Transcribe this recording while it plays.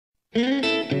We can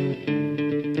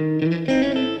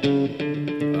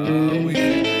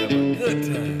have a good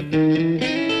time.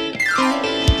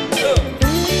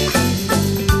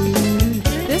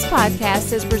 This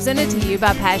podcast is presented to you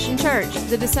by Passion Church,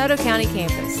 the DeSoto County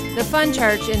campus, the fun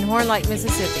church in Horn Lake,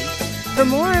 Mississippi. For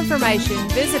more information,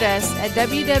 visit us at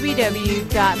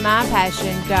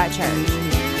www.mypassion.church.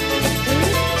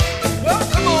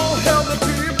 Well, come on, help the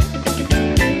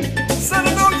people. Son,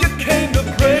 I know you came to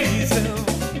praise him.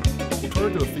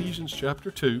 Turn to Ephesians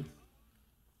chapter 2.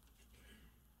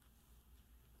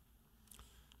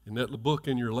 In that little book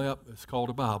in your lap, it's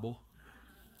called a Bible.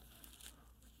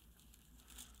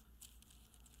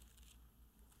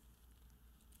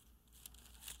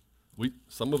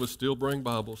 Some of us still bring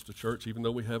Bibles to church, even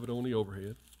though we have it on the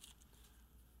overhead.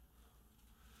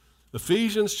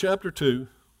 Ephesians chapter 2,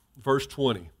 verse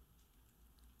 20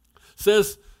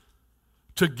 says,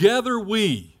 "Together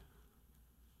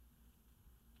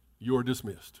you are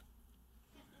dismissed."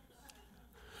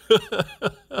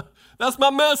 That's my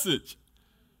message.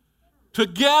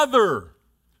 Together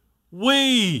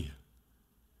we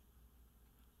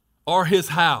are his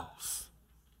house.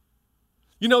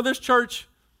 You know, this church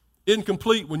isn't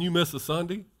complete when you miss a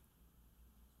Sunday,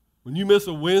 when you miss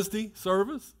a Wednesday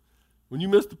service, when you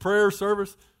miss the prayer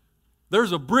service.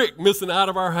 There's a brick missing out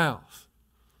of our house.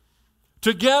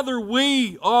 Together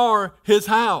we are his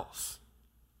house.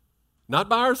 Not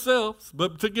by ourselves,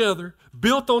 but together,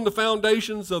 built on the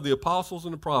foundations of the apostles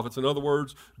and the prophets. In other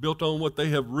words, built on what they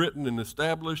have written and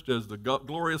established as the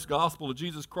glorious gospel of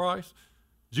Jesus Christ,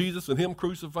 Jesus and him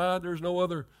crucified. There's no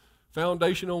other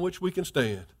foundation on which we can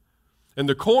stand. And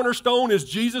the cornerstone is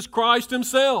Jesus Christ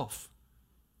himself.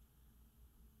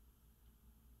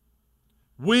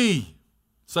 We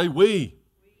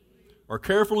are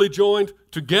carefully joined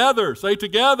together. Say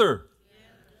together.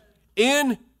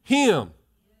 In him.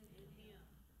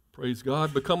 Praise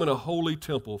God, becoming a holy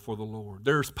temple for the Lord.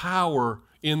 There's power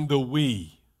in the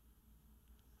we.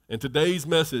 And today's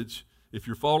message, if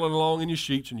you're following along in your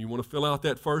sheets and you want to fill out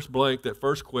that first blank, that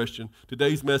first question,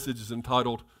 today's message is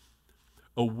entitled,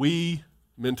 "A We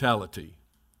Mentality."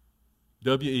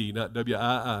 W-E, not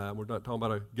W-I-I. We're not talking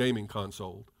about a gaming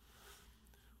console.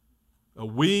 A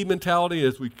we mentality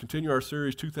as we continue our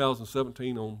series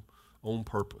 2017 on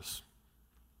purpose.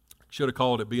 Should have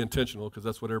called it Be Intentional, because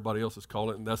that's what everybody else is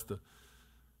calling it, and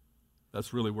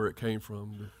that's really where it came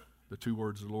from. The two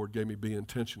words the Lord gave me, be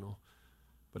intentional.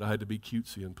 But I had to be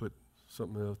cutesy and put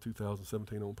something else,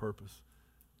 2017 on purpose.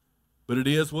 But it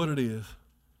is what it is.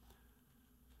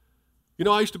 You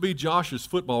know, I used to be Josh's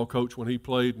football coach when he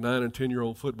played 9 and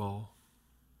 10-year-old football.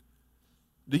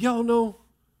 Do y'all know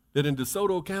that in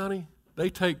DeSoto County, they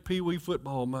take Pee Wee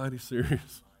football mighty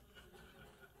serious?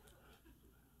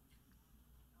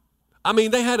 I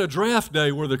mean, they had a draft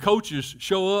day where the coaches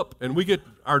show up and we get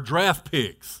our draft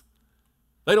picks.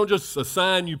 They don't just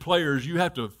assign you players. You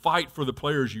have to fight for the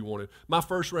players you wanted. My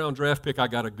first round draft pick, I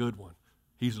got a good one.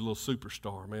 He's a little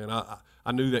superstar, man.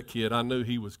 I knew that kid. I knew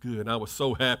he was good, and I was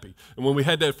so happy. And when we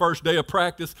had that first day of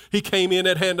practice, he came in,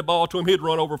 they'd hand the ball to him. He'd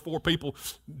run over 4 people,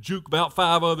 juke about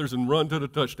 5 others, and run to the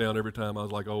touchdown every time. I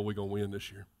was like, oh, we're going to win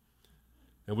this year.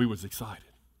 And we was excited.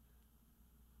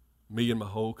 Me and my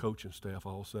whole coaching staff,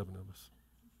 all 7 of us.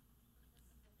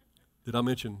 Did I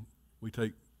mention we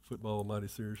take football mighty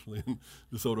seriously in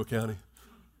DeSoto County?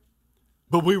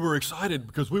 But we were excited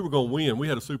because we were going to win. We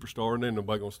had a superstar, and then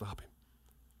nobody going to stop him.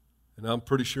 And I'm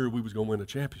pretty sure we was going to win a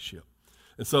championship.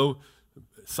 And so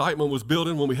excitement was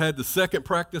building. When we had the second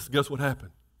practice, guess what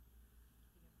happened?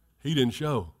 He didn't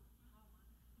show.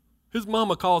 His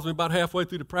mama calls me about halfway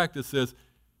through the practice, says,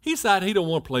 he decided he don't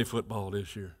want to play football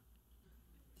this year.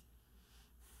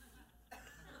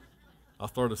 I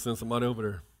started to send somebody over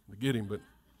there to get him, but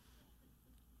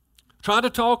tried to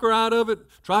talk her out of it,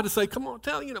 tried to say, come on,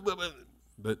 tell you know,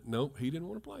 but no, he didn't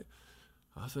want to play.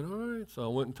 I said, all right. So I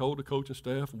went and told the coaching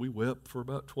staff, and we wept for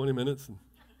about 20 minutes and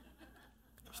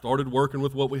started working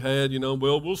with what we had, you know.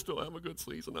 Well, we'll still have a good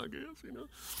season, I guess, you know.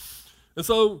 And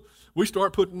so we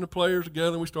start putting the players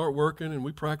together, and we start working, and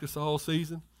we practice all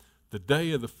season. The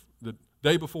day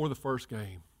before the first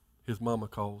game, his mama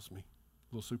calls me,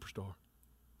 little superstar.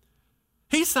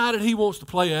 He decided he wants to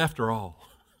play after all.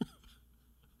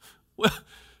 Well,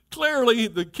 clearly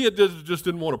the kid just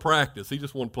didn't want to practice. He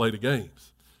just wanted to play the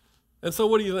games. And so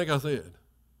what do you think I said?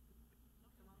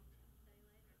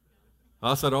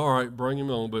 I said, all right, bring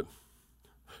him on, but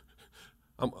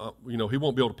he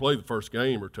won't be able to play the first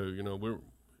game or two. You know,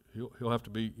 he'll have to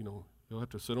be, he'll have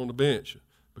to sit on the bench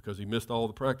because he missed all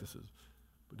the practices.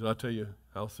 But did I tell you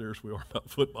how serious we are about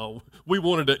football? We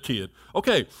wanted that kid.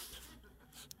 Okay.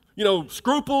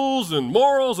 scruples and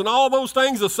morals and all those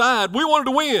things aside, we wanted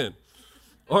to win.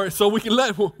 All right, so we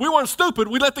weren't stupid.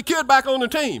 We let the kid back on the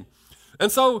team.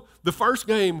 And so the first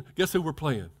game, guess who we're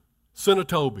playing?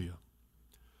 Senatobia.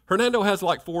 Hernando has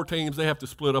like 4 teams. They have to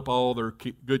split up all their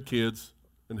good kids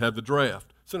and have the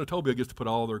draft. Senatobia gets to put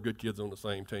all their good kids on the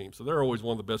same team. So they're always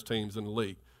one of the best teams in the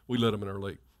league. We let them in our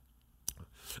league.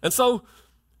 And so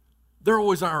they're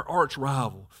always our arch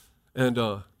rival. And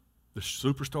the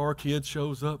superstar kid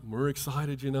shows up, and we're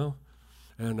excited,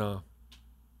 And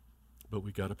but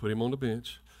we got to put him on the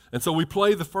bench. And so we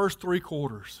play the first 3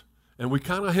 quarters. And we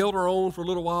kind of held our own for a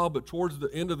little while, but towards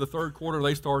the end of the third quarter,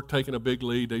 they started taking a big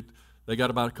lead. They got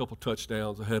about a couple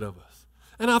touchdowns ahead of us.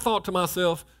 And I thought to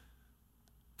myself,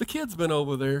 the kid's been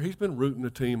over there. He's been rooting the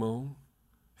team on.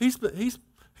 He's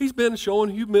been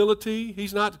showing humility.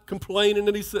 He's not complaining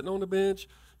that he's sitting on the bench.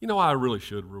 I really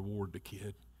should reward the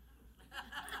kid.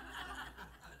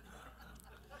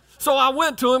 So I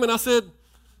went to him and I said,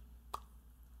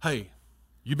 hey,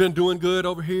 you been doing good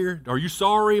over here? Are you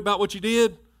sorry about what you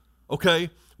did? Okay,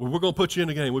 well, we're going to put you in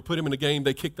the game. We put him in the game.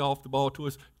 They kicked off the ball to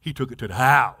us. He took it to the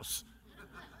house.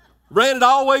 Ran it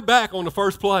all the way back on the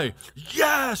first play.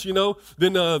 Yes,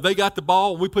 Then they got the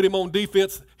ball. We put him on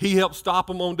defense. He helped stop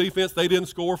them on defense. They didn't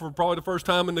score for probably the first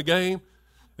time in the game.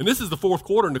 And this is the fourth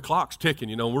quarter, and the clock's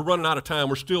ticking. We're running out of time.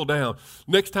 We're still down.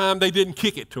 Next time, they didn't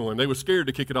kick it to him. They were scared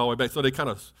to kick it all the way back, so they kind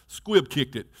of squib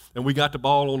kicked it. And we got the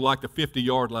ball on like the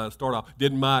 50-yard line to start off.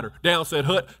 Didn't matter. Down said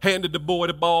Hut, handed the boy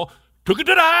the ball, took it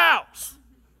to the house.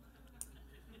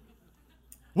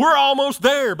 We're almost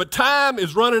there, but time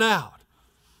is running out.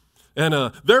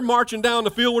 And they're marching down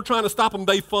the field. We're trying to stop them.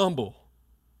 They fumble.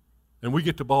 And we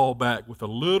get the ball back with a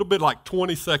little bit, like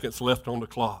 20 seconds left on the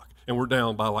clock. And we're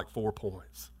down by like 4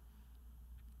 points.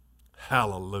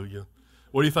 Hallelujah.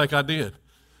 What do you think I did?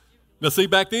 Now, see,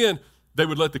 back then, they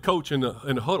would let the coach in the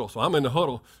huddle. So I'm in the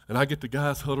huddle, and I get the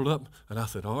guys huddled up. And I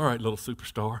said, all right, little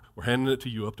superstar, we're handing it to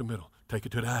you up the middle. Take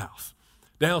it to the house.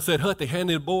 Down said Hut, they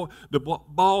handed the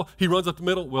ball. He runs up the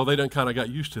middle. Well, they done kind of got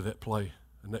used to that play.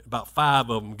 And about 5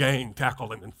 of them gang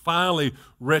tackled him and finally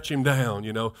retch him down,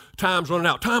 Time's running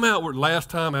out. Time out. We're last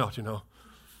time out,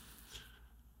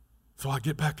 So I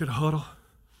get back to the huddle.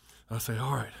 And I say,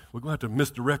 all right, we're going to have to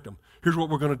misdirect them. Here's what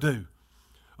we're going to do.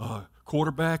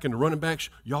 Quarterback and the running backs,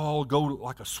 y'all go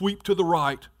like a sweep to the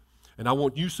right. And I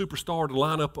want you, superstar, to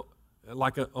line up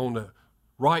on the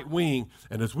right wing.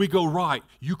 And as we go right,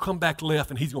 you come back left,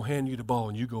 and he's going to hand you the ball,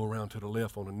 and you go around to the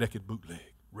left on a naked bootleg.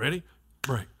 Ready?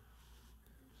 Break.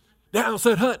 Down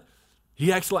said Hut.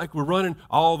 He acts like we're running.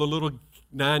 All the little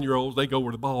 9-year-olds, they go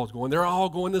where the ball's going. They're all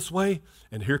going this way,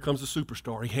 and here comes the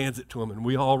superstar. He hands it to him, and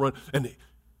we all run. And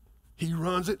he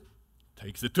runs it,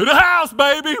 takes it to the house,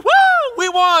 baby. Woo! We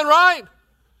won, right?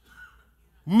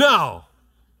 No.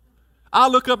 I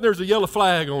look up, and there's a yellow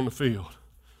flag on the field.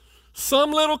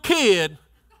 Some little kid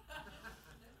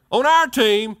on our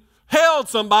team held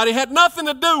somebody, had nothing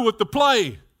to do with the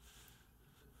play.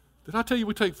 Did I tell you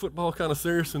we take football kind of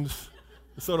serious in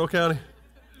DeSoto County?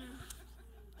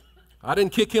 I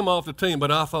didn't kick him off the team,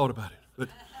 but I thought about it. But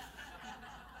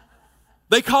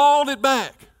they called it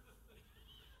back.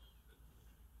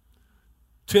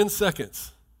 10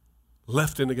 seconds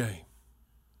left in the game.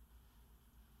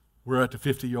 We're at the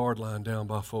 50-yard line down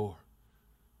by 4.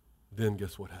 Then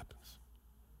guess what happens?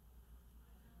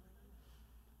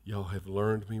 Y'all have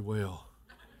learned me well.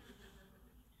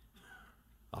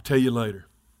 I'll tell you later.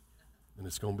 And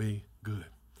it's going to be good.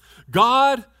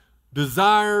 God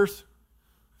desires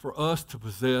for us to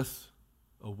possess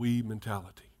a we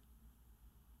mentality.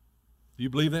 Do you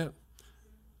believe that?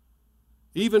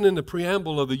 Even in the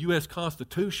preamble of the U.S.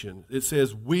 Constitution, it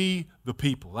says, we the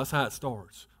people. That's how it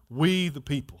starts. We the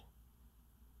people.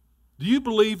 Do you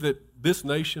believe that this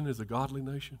nation is a godly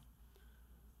nation?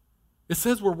 It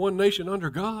says we're one nation under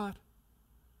God.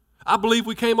 I believe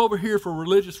we came over here for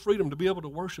religious freedom to be able to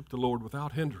worship the Lord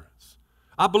without hindrance.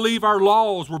 I believe our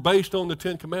laws were based on the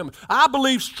 10 Commandments. I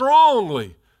believe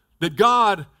strongly that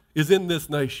God is in this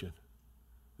nation,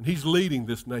 and He's leading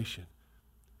this nation.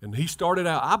 And He started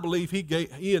out, I believe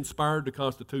He inspired the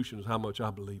Constitution is how much I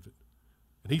believe it.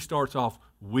 And He starts off,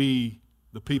 we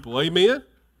the people. Amen?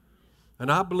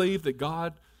 And I believe that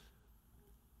God,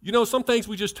 some things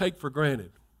we just take for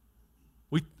granted.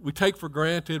 We take for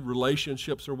granted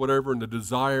relationships or whatever, and the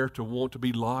desire to want to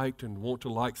be liked and want to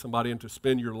like somebody and to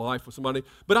spend your life with somebody.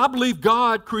 But I believe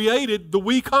God created the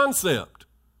we concept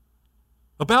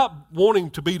about wanting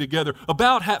to be together,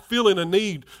 about feeling a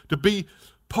need to be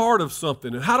part of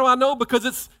something. And how do I know?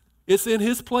 Because it's in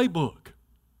His playbook.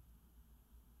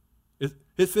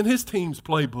 It's in His team's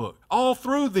playbook. All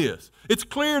through this, it's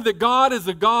clear that God is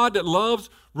a God that loves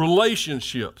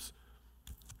relationships.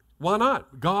 Why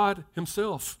not? God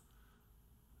himself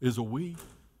is a we.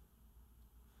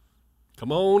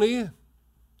 Come on in.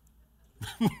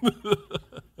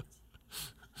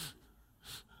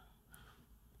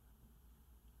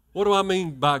 What do I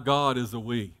mean by God is a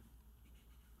we?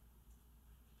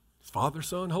 It's Father,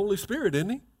 Son, Holy Spirit, isn't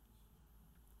he?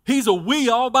 He's a we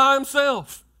all by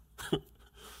himself.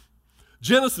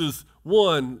 Genesis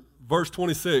 1, verse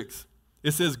 26,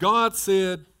 it says, God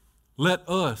said, let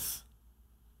us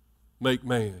make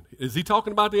man. Is he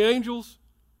talking about the angels?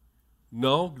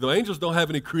 No, the angels don't have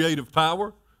any creative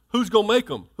power. Who's going to make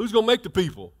them? Who's going to make the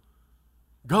people?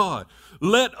 God.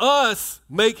 Let us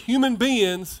make human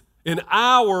beings in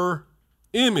our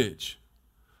image,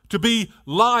 to be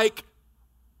like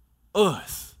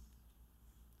us.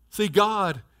 See,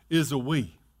 God is a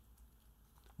we.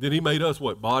 Then he made us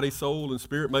what? Body, soul, and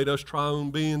spirit, made us triune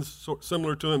beings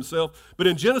similar to himself. But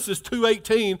in Genesis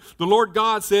 2:18, the Lord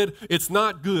God said, it's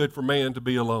not good for man to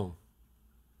be alone.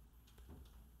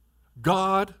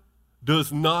 God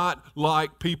does not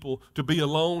like people to be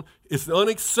alone. It's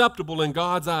unacceptable in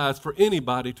God's eyes for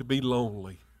anybody to be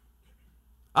lonely.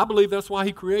 I believe that's why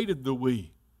he created the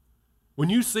we. When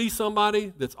you see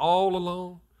somebody that's all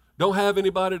alone, don't have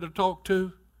anybody to talk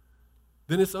to,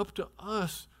 then it's up to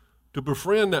us to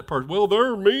befriend that person. Well,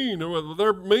 they're mean.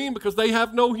 They're mean because they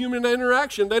have no human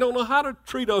interaction. They don't know how to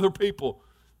treat other people.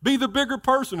 Be the bigger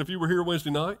person. If you were here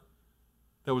Wednesday night,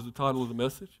 that was the title of the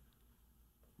message.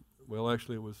 Well,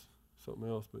 actually, it was something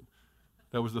else, but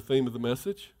that was the theme of the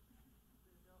message.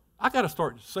 I got to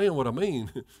start saying what I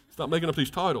mean. Stop making up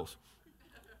these titles.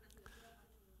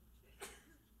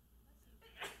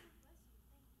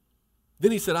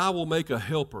 Then he said, I will make a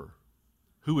helper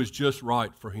who is just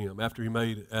right for him after he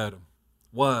made Adam.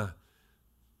 Why?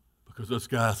 Because us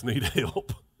guys need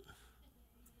help.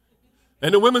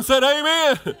 And the women said,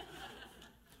 amen.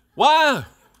 Why?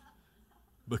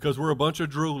 Because we're a bunch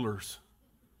of droolers.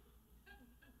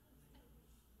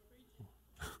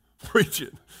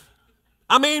 Preaching.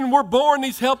 I mean, we're born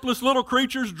these helpless little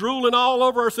creatures drooling all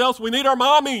over ourselves. We need our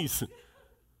mommies.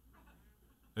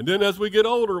 And then as we get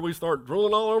older, we start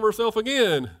drooling all over ourselves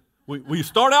again. We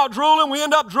start out drooling, we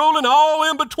end up drooling all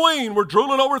in between. We're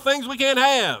drooling over things we can't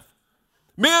have.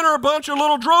 Men are a bunch of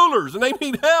little droolers, and they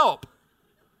need help.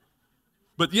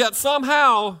 But yet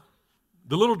somehow,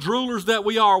 the little droolers that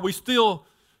we are, we still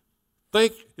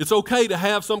think it's okay to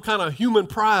have some kind of human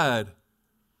pride.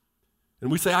 And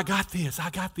we say, I got this,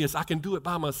 I can do it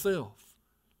by myself.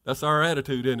 That's our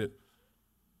attitude, isn't it?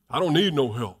 I don't need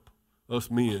no help,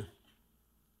 us men.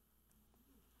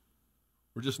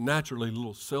 We're just naturally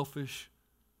little selfish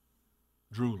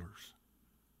droolers.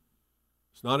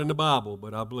 It's not in the Bible,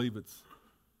 but I believe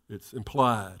it's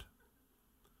implied.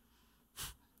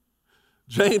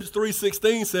 James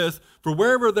 3:16 says, for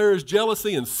wherever there is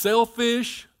jealousy and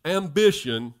selfish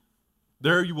ambition,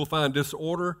 there you will find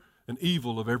disorder and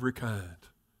evil of every kind.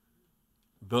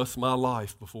 Thus my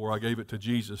life before I gave it to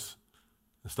Jesus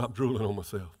and stopped drooling on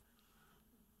myself.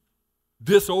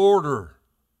 Disorder,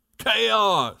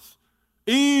 chaos,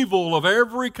 evil of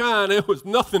every kind. It was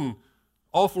nothing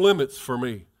off limits for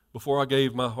me before I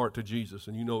gave my heart to Jesus.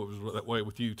 And you know it was that way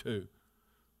with you too.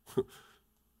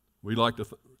 We like to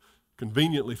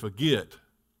conveniently forget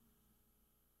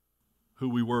who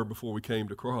we were before we came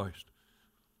to Christ.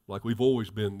 Like we've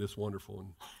always been this wonderful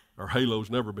and our halo's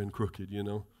never been crooked, you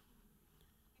know.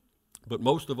 But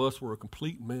most of us were a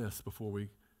complete mess before we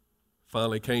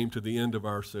finally came to the end of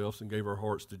ourselves and gave our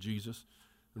hearts to Jesus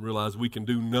and realized we can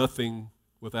do nothing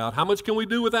without. How much can we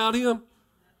do without him?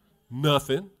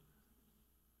 Nothing.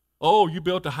 Oh, you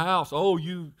built a house. Oh,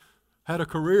 you had a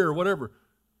career or whatever.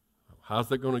 How's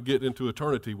that going to get into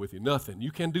eternity with you? Nothing.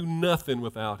 You can do nothing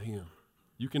without him.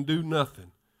 You can do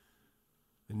nothing.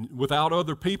 And without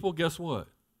other people, guess what?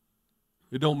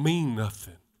 It don't mean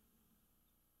nothing.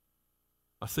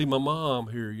 I see my mom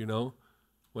here, you know.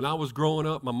 When I was growing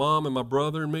up, my mom and my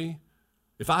brother and me,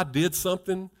 if I did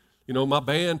something, you know, my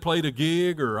band played a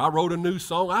gig or I wrote a new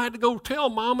song, I had to go tell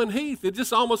Mom and Heath. It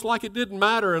just almost like it didn't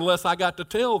matter unless I got to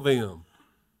tell them.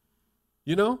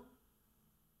 You know?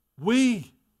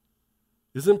 We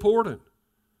is important.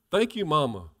 Thank you,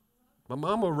 Mama. My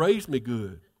mama raised me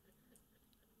good.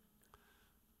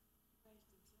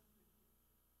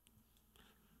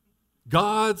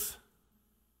 God's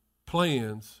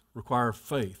plans require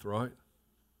faith, right?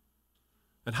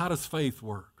 And how does faith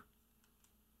work?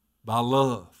 By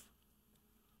love.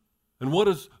 And what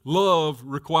does love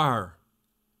require?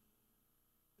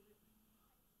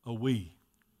 A we.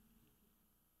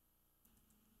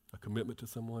 A commitment to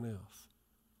someone else.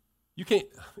 You can't,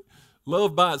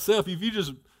 love by itself, if you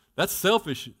just That's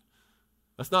selfish.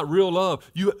 That's not real love.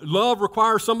 Love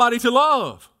requires somebody to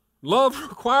love. Love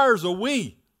requires a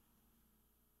we.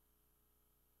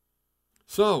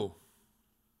 So,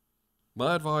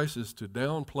 my advice is to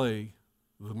downplay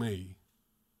the me,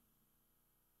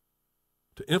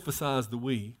 to emphasize the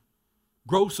we,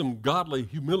 grow some godly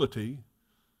humility,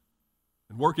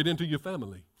 and work it into your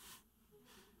family.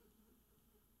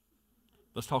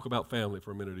 Let's talk about family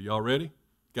for a minute. Are y'all ready?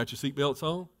 Got your seatbelts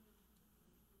on?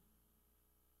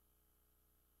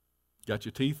 Got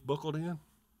your teeth buckled in?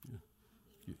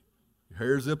 Your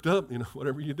hair zipped up?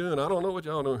 Whatever you're doing. I don't know what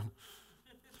y'all doing.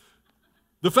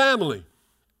 The family.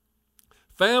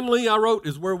 Family, I wrote,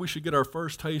 is where we should get our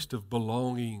first taste of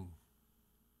belonging,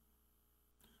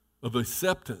 of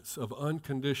acceptance, of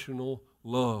unconditional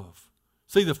love.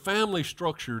 See, the family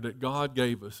structure that God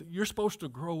gave us, you're supposed to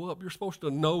grow up. You're supposed to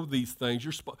know these things.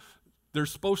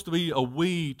 There's supposed to be a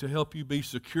we to help you be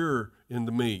secure in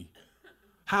the me.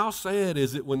 How sad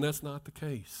is it when that's not the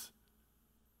case?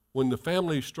 When the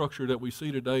family structure that we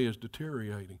see today is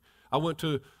deteriorating. I went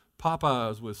to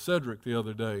Popeyes with Cedric the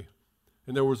other day,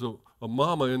 and there was a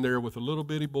mama in there with a little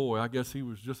bitty boy. I guess he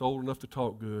was just old enough to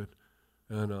talk good.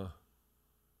 And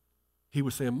he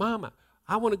was saying, "Mama,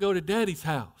 I want to go to Daddy's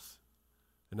house."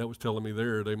 And that was telling me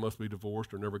there they must be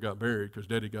divorced or never got married because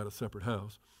Daddy got a separate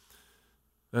house.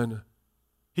 And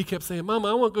he kept saying, "Mama,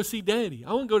 I want to go see Daddy.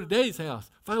 I want to go to Daddy's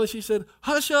house." Finally she said,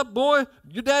 "Hush up, boy.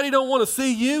 Your daddy don't want to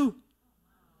see you."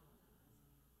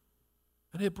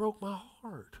 And it broke my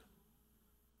heart.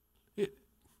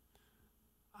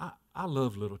 I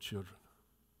love little children.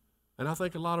 And I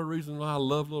think a lot of reasons why I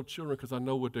love little children because I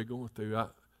know what they're going through. I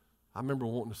remember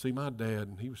wanting to see my dad,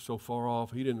 and he was so far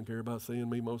off, he didn't care about seeing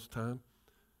me most of the time.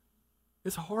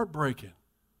 It's heartbreaking.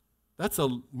 That's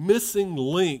a missing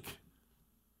link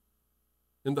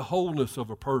in the wholeness of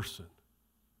a person.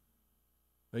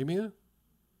 Amen?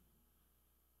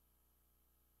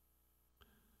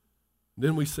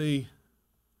 Then we see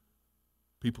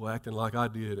people acting like I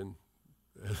did and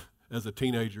as a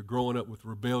teenager, growing up with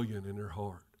rebellion in their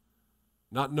heart,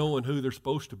 not knowing who they're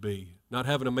supposed to be, not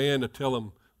having a man to tell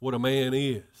them what a man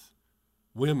is,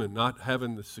 women not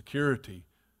having the security,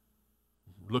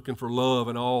 looking for love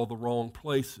in all the wrong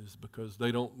places because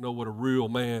they don't know what a real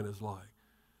man is like.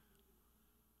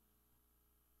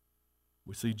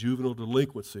 We see juvenile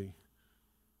delinquency,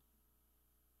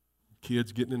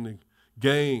 kids getting into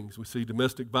gangs. We see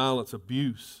domestic violence,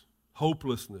 abuse,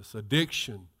 hopelessness,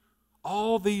 addiction.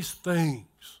 All these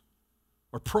things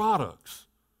are products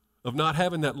of not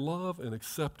having that love and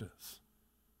acceptance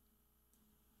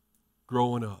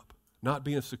growing up, not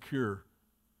being secure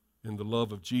in the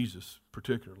love of Jesus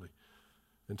particularly.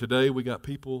 And today we got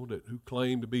people who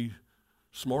claim to be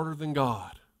smarter than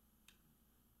God,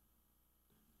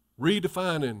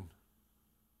 redefining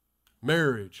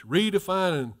marriage,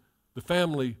 redefining the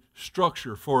family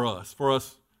structure for us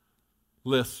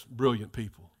less brilliant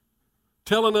people,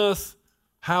 telling us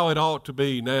how it ought to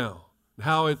be now,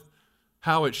 how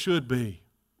it should be,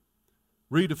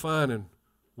 redefining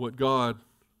what God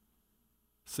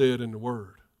said in the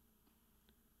Word.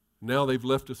 Now they've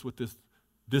left us with this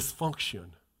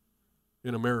dysfunction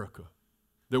in America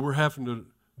that we're having to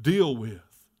deal with.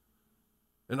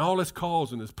 And all it's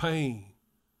causing is pain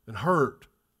and hurt.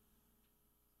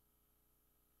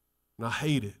 And I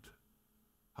hate it.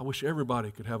 I wish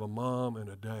everybody could have a mom and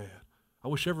a dad. I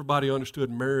wish everybody understood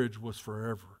marriage was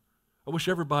forever. I wish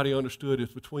everybody understood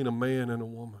it's between a man and a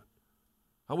woman.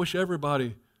 I wish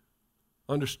everybody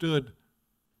understood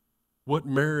what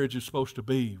marriage is supposed to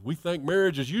be. We think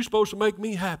marriage is you're supposed to make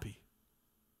me happy.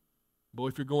 Boy,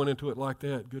 if you're going into it like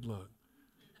that, good luck.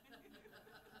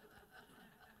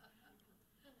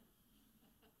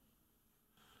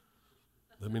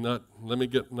 Let me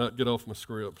not get off my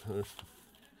script.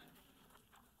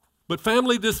 But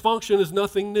family dysfunction is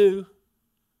nothing new.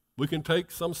 We can take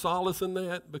some solace in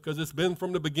that because it's been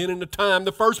from the beginning of time.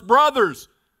 The first brothers,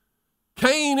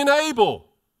 Cain and Abel.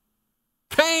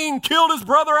 Cain killed his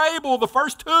brother Abel, the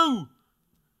first two.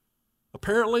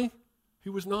 Apparently, he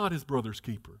was not his brother's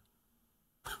keeper.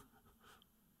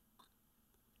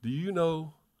 Do you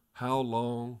know how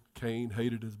long Cain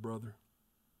hated his brother?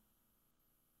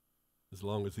 As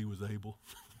long as he was able.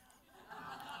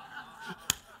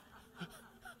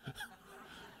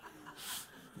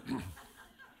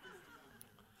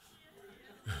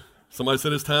 Somebody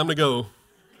said it's time to go.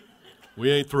 We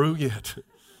ain't through yet.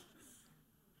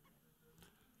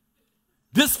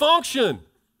 Dysfunction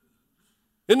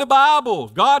in the Bible.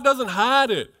 God doesn't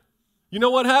hide it. You know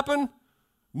what happened?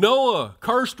 Noah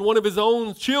cursed one of his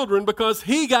own children because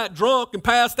he got drunk and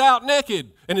passed out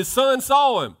naked, and his son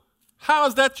saw him. How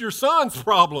is that your son's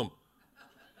problem?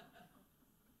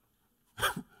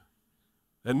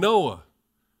 And Noah,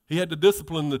 he had to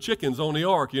discipline the chickens on the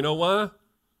ark. You know why?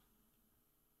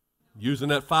 Using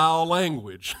that foul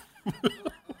language.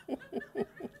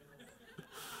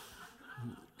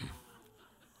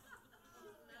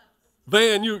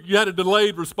 Van, you had a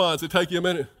delayed response. It'd take you a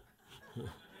minute.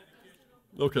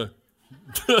 Okay.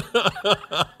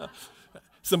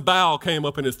 Some bowel came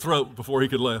up in his throat before he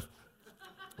could laugh.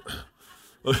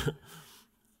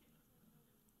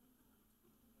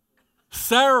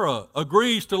 Sarah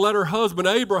agrees to let her husband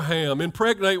Abraham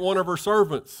impregnate one of her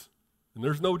servants. And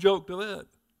there's no joke to that.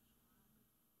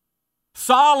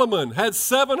 Solomon had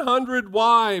 700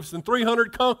 wives and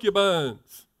 300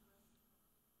 concubines.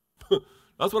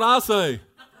 That's what I say.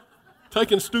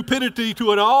 Taking stupidity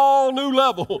to an all new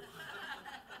level.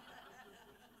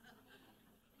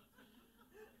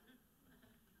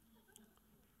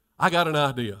 I got an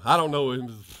idea. I don't know, it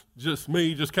was just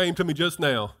me, just came to me just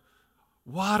now.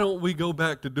 Why don't we go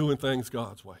back to doing things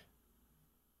God's way?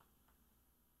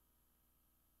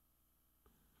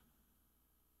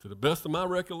 To the best of my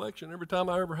recollection, every time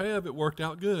I ever have, it worked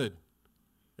out good.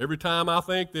 Every time I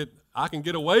think that I can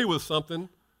get away with something,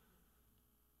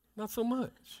 not so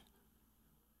much.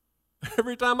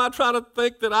 Every time I try to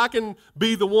think that I can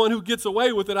be the one who gets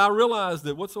away with it, I realize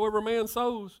that whatsoever man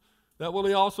sows, that will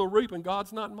he also reap, and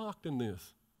God's not mocked in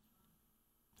this.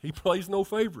 He plays no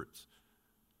favorites.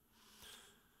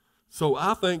 So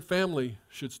I think family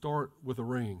should start with a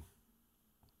ring.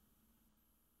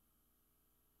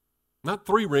 Not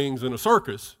 3 rings in a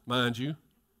circus, mind you.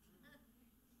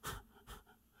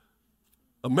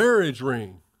 A marriage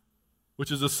ring,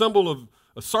 which is a symbol of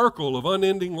a circle of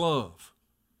unending love.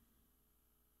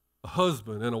 A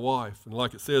husband and a wife, and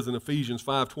like it says in Ephesians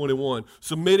 5:21,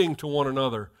 submitting to one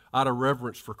another out of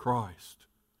reverence for Christ.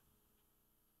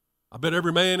 I bet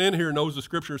every man in here knows the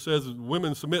scripture says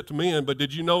women submit to men, but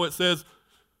did you know it says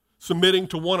submitting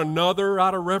to one another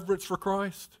out of reverence for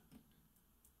Christ?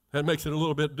 That makes it a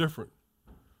little bit different.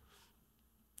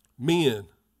 Men.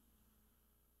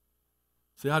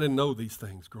 See, I didn't know these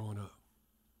things growing up.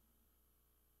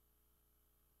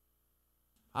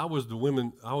 I was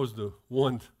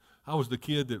the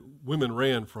kid that women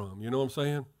ran from. You know what I'm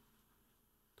saying?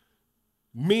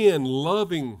 Men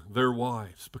loving their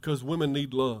wives because women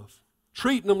need love.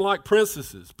 Treating them like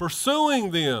princesses.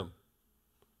 Pursuing them.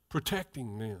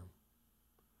 Protecting them.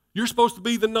 You're supposed to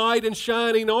be the knight in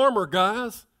shining armor,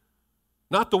 guys.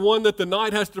 Not the one that the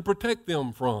knight has to protect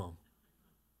them from.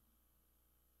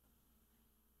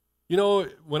 You know,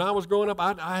 when I was growing up,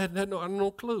 I had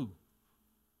no clue.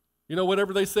 You know,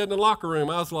 whatever they said in the locker room,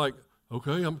 I was like,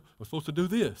 okay, I'm supposed to do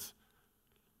this.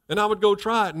 And I would go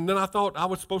try it, and then I thought I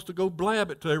was supposed to go blab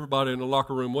it to everybody in the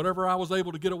locker room, whatever I was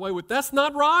able to get away with. That's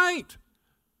not right.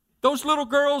 Those little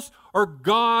girls are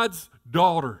God's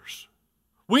daughters.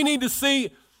 We need to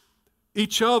see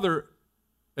each other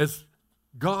as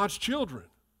God's children.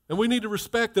 And we need to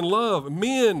respect and love.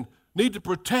 Men need to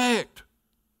protect.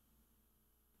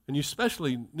 And you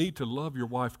especially need to love your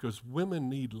wife because women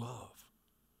need love.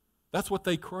 That's what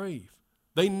they crave.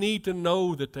 They need to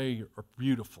know that they are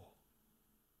beautiful,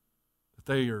 that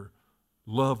they are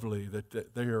lovely,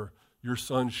 that they are your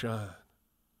sunshine.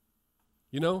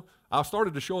 You know, I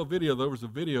started to show a video. There was a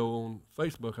video on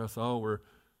Facebook I saw where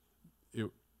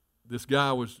this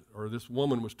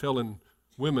woman was telling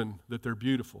women that they're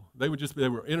beautiful. They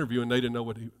were interviewing, they didn't know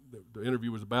what the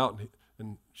interview was about,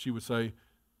 and she would say,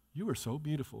 "You are so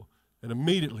beautiful." And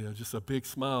immediately, just a big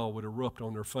smile would erupt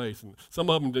on their face. And some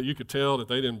of them, you could tell that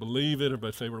they didn't believe it,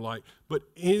 but they were like, but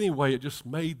anyway, it just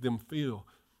made them feel,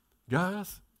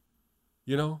 guys,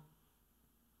 you know,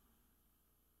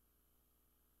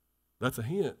 that's a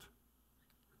hint.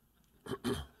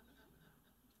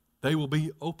 They will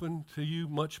be open to you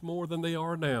much more than they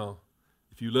are now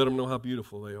if you let them know how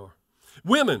beautiful they are.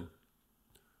 Women,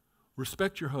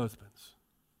 respect your husbands.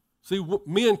 See,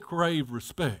 men crave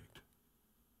respect.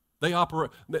 They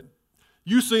operate.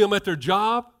 You see them at their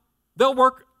job, they'll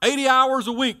work 80 hours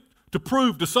a week to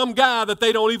prove to some guy that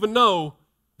they don't even know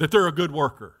that they're a good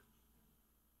worker.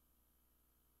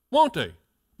 Won't they?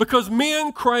 Because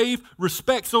men crave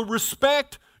respect. So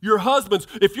respect your husbands.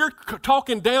 If you're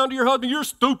talking down to your husband, you're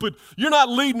stupid. You're not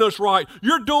leading us right.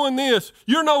 You're doing this.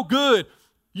 You're no good.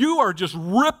 You are just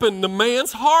ripping the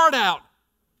man's heart out.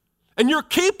 And you're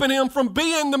keeping him from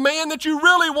being the man that you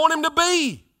really want him to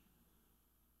be.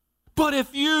 But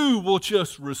if you will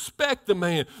just respect the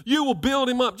man, you will build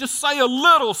him up. Just say a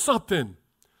little something.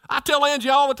 I tell Angie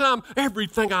all the time,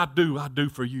 everything I do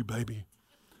for you, baby.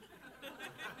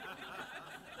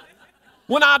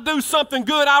 When I do something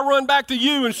good, I run back to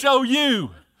you and show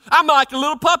you. I'm like a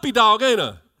little puppy dog, ain't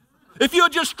I? If you'll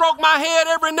just stroke my head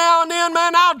every now and then,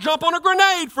 man, I'll jump on a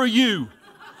grenade for you.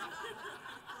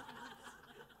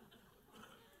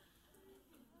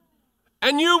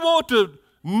 And you want to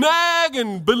nag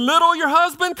and belittle your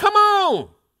husband? Come on.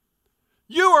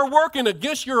 You are working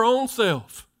against your own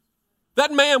self.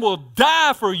 That man will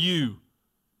die for you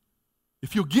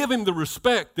if you give him the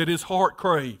respect that his heart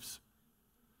craves.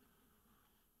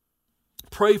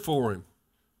 Pray for him.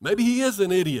 Maybe he is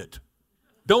an idiot.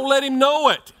 Don't let him know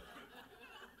it.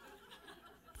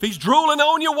 If he's drooling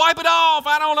on you, wipe it off.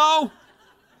 I don't know.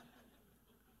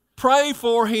 Pray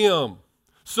for him.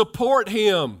 Support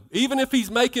him. Even if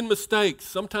he's making mistakes.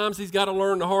 Sometimes he's got to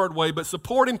learn the hard way, but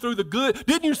support him through the good.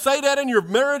 Didn't you say that in your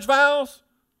marriage vows?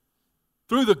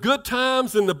 Through the good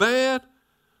times and the bad.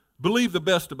 Believe the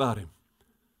best about him.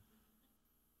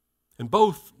 And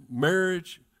both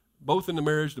in the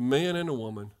marriage, the man and the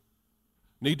woman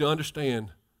need to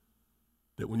understand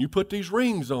that when you put these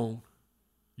rings on,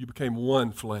 you became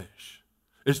one flesh.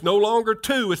 It's no longer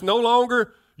two. It's no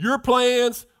longer your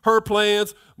plans, her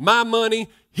plans, my money,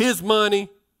 his money.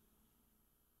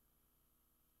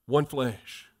 One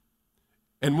flesh.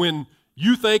 And when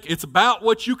you think it's about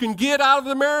what you can get out of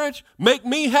the marriage, make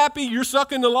me happy, you're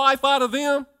sucking the life out of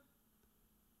them.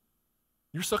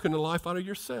 You're sucking the life out of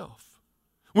yourself.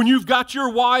 When you've got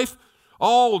your wife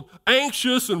all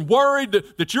anxious and worried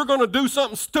that you're going to do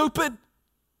something stupid,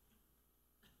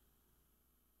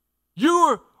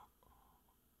 you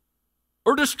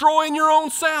are destroying your own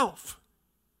self.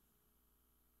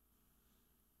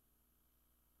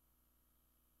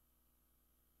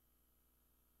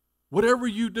 Whatever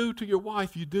you do to your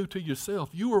wife, you do to yourself.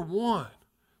 You are one.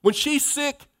 When she's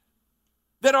sick,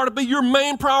 that ought to be your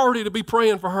main priority, to be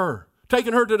praying for her,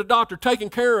 taking her to the doctor, taking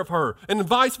care of her, and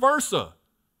vice versa.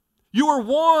 You are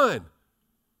one.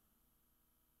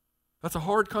 That's a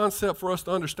hard concept for us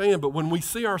to understand, but when we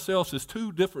see ourselves as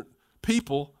two different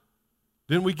people,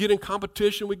 then we get in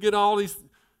competition, we get all these,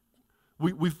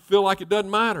 we feel like it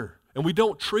doesn't matter, and we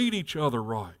don't treat each other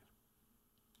right.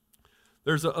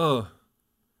 There's a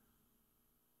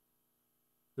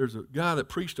guy that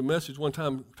preached a message one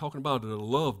time talking about a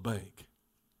love bank.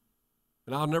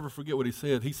 And I'll never forget what he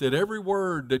said. He said, every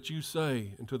word that you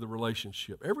say into the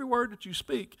relationship, every word that you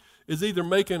speak is either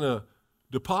making a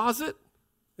deposit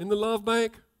in the love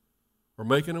bank or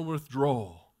making a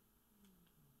withdrawal.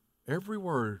 Every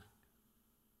word.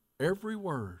 Every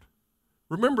word.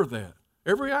 Remember that.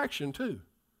 Every action too.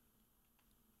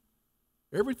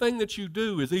 Everything that you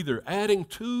do is either adding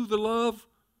to the love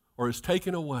or is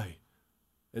taken away.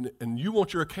 And you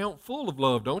want your account full of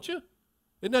love, don't you?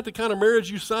 Isn't that the kind of marriage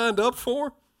you signed up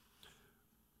for?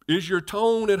 Is your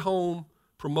tone at home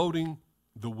promoting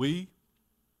the we?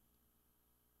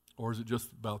 Or is it just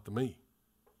about the me?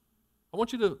 I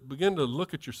want you to begin to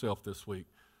look at yourself this week.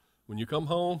 When you come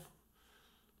home,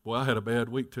 boy, I had a bad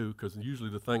week too, because usually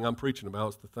the thing I'm preaching about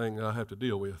is the thing I have to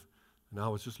deal with. And I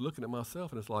was just looking at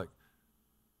myself, and it's like,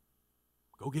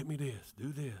 go get me this,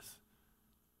 do this.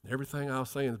 And everything I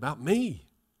was saying is about me.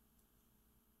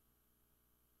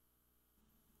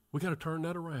 We got to turn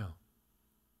that around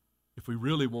if we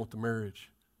really want the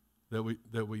marriage that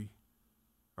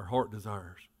our heart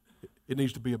desires. It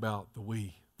needs to be about the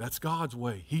we. That's God's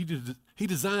way. He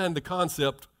designed the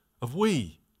concept of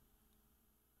we.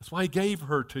 That's why he gave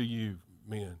her to you,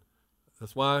 men.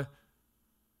 That's why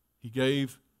he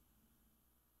gave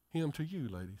him to you,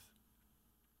 ladies.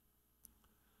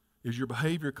 Is your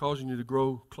behavior causing you to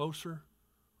grow closer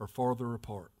or farther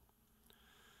apart?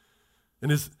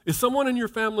 And is someone in your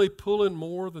family pulling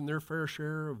more than their fair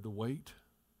share of the weight,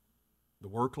 the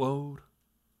workload?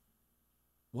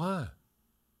 Why?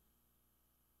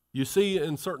 You see,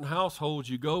 in certain households,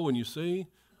 you go and you see,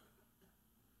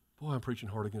 boy, I'm preaching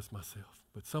hard against myself,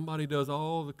 but somebody does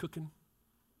all the cooking,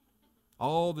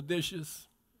 all the dishes,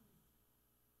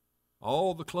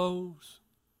 all the clothes,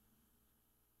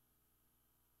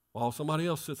 while somebody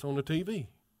else sits on the TV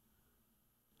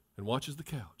and watches the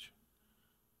couch.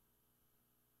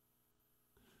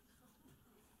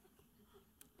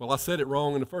 Well, I said it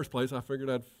wrong in the first place. I figured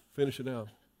I'd finish it out.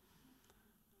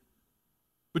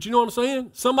 But you know what I'm saying?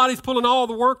 Somebody's pulling all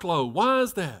the workload. Why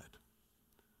is that?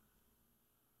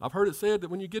 I've heard it said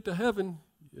that when you get to heaven,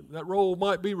 that role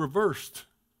might be reversed.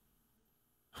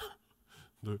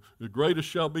 The greatest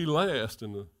shall be last,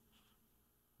 and the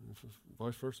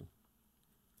vice versa.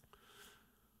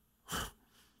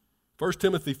 1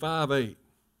 Timothy 5:8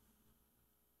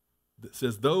 that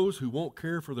says, those who won't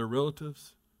care for their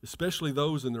relatives, especially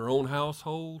those in their own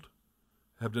household,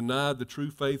 have denied the true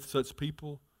faith. Such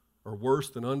people are worse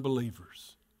than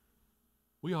unbelievers.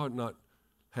 We ought not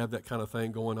have that kind of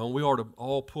thing going on. We ought to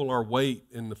all pull our weight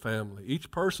in the family. Each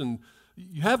person,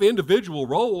 you have individual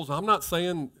roles. I'm not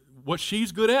saying what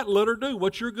she's good at, let her do.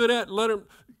 What you're good at, let her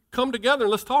come together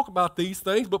and let's talk about these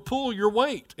things, but pull your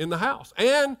weight in the house.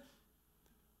 And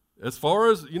as far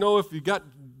as, if you got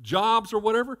jobs or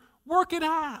whatever, work it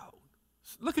out.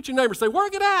 Look at your neighbor and say,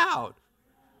 work it out.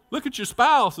 Look at your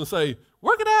spouse and say,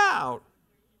 work it out.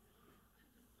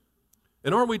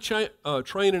 And aren't we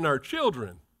training our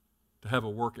children to have a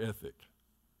work ethic?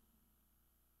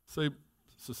 See,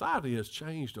 society has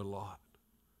changed a lot.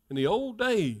 In the old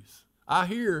days, I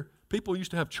hear people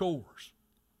used to have chores.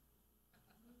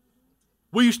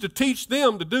 We used to teach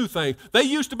them to do things. They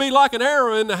used to be like an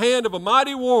arrow in the hand of a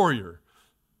mighty warrior.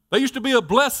 They used to be a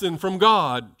blessing from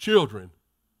God, children.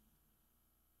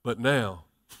 But now,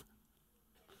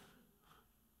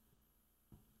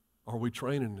 are we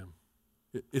training them?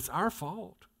 It's our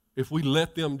fault if we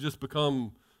let them just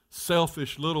become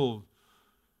selfish little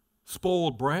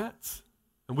spoiled brats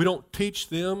and we don't teach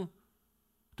them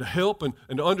to help and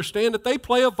to understand that they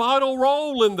play a vital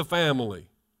role in the family.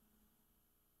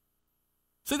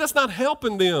 See, that's not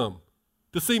helping them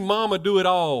to see mama do it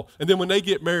all, and then when they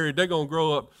get married, they're going to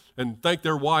grow up and think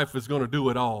their wife is going to do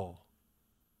it all.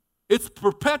 It's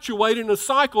perpetuating a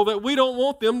cycle that we don't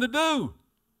want them to do.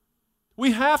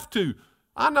 We have to.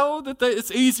 I know that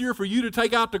it's easier for you to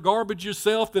take out the garbage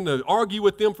yourself than to argue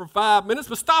with them for 5 minutes,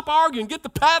 but stop arguing, get the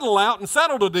paddle out and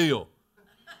settle the deal.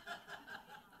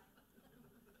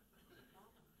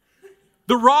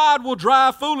 The rod will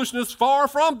drive foolishness far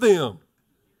from them.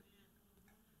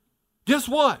 Guess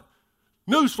what?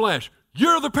 Newsflash,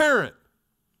 you're the parent.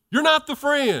 You're not the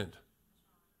friend.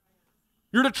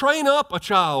 You're to train up a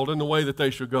child in the way that they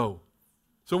should go.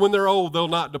 So when they're old, they'll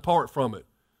not depart from it.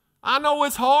 I know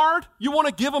it's hard. You want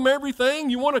to give them everything.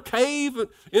 You want to cave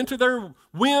into their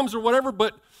whims or whatever,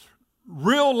 but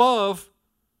real love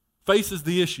faces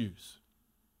the issues.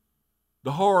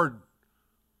 The hard,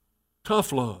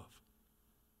 tough love.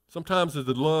 Sometimes it's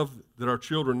the love that our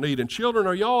children need. And children,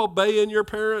 are y'all obeying your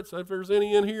parents, if there's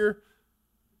any in here?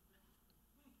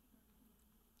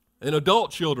 And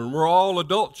adult children, we're all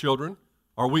adult children.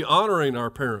 Are we honoring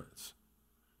our parents?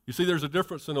 You see, there's a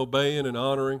difference in obeying and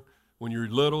honoring. When you're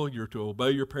little, you're to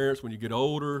obey your parents. When you get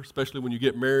older, especially when you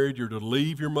get married, you're to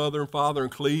leave your mother and father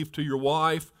and cleave to your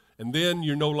wife. And then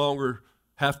you no longer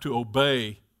have to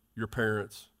obey your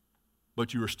parents,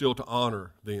 but you are still to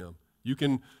honor them. You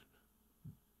can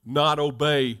not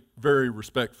obey very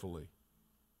respectfully,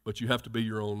 but you have to be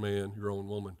your own man, your own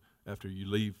woman after you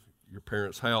leave your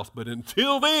parents' house. But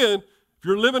until then, if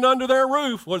you're living under their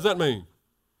roof, what does that mean?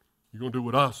 You're going to do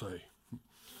what I say.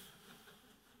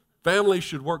 Families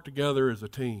should work together as a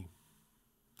team.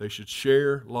 They should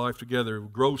share life together,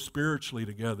 grow spiritually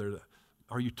together.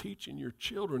 Are you teaching your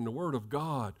children the Word of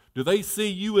God? Do they see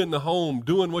you in the home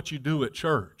doing what you do at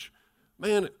church?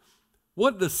 Man,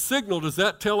 what the signal does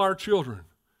that tell our children?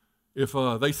 If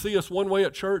they see us one way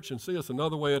at church and see us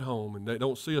another way at home, and they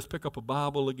don't see us pick up a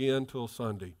Bible again till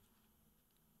Sunday.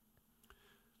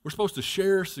 We're supposed to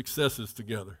share successes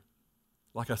together.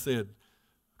 Like I said,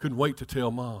 couldn't wait to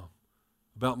tell Mom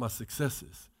about my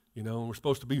successes, and we're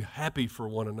supposed to be happy for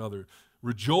one another,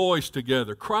 rejoice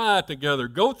together, cry together,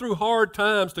 go through hard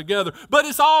times together, but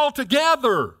it's all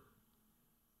together.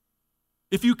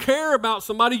 If you care about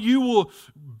somebody, you will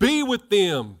be with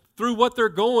them through what they're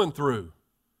going through.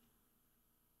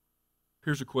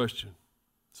 Here's a question.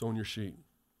 It's on your sheet.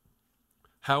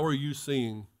 How are you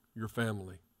seeing your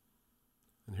family?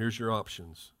 And here's your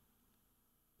options.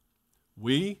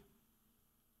 We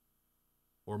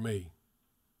or me?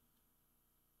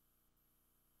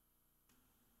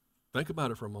 Think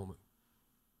about it for a moment.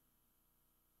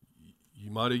 You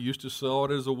might have used to saw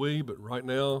it as a we, but right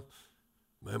now,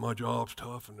 man, my job's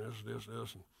tough and this,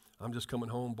 and I'm just coming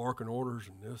home barking orders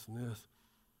and this and this.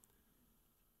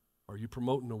 Are you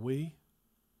promoting a we?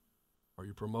 Are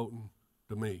you promoting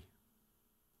the me?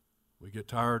 We get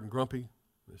tired and grumpy.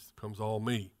 This becomes all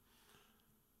me.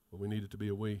 But we need it to be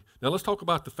a we. Now let's talk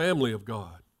about the family of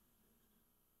God.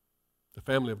 The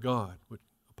family of God,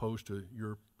 opposed to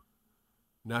your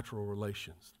natural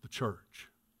relations, the church.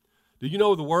 Do you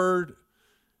know the word,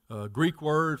 Greek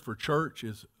word for church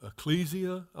is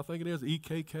ecclesia? I think it is,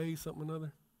 E-K-K, something or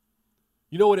another.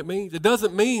 You know what it means? It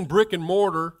doesn't mean brick and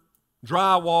mortar,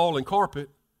 drywall and carpet.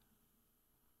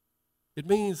 It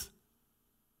means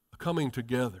a coming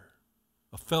together,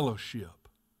 a fellowship.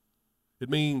 It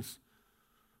means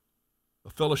a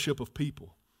fellowship of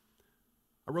people.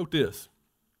 I wrote this.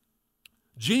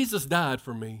 Jesus died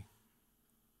for me,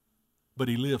 but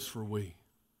he lives for we.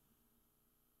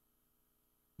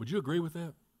 Would you agree with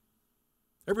that?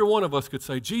 Every one of us could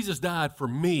say, Jesus died for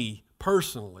me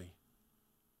personally.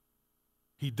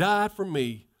 He died for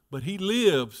me, but he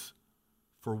lives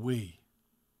for we.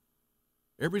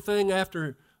 Everything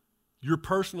after your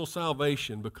personal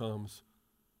salvation becomes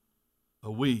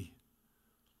a we.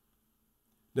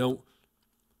 Now,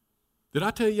 did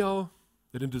I tell y'all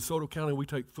that in DeSoto County we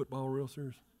take football real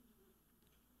serious?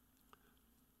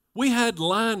 We had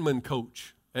lineman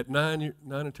coach at 9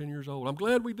 and 10 years old. I'm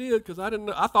glad we did because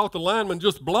I thought the lineman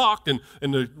just blocked and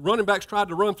the running backs tried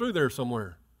to run through there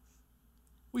somewhere.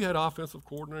 We had offensive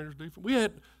coordinators,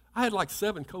 defense. I had like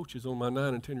 7 coaches on my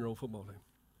 9 and 10-year-old football team.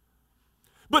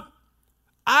 But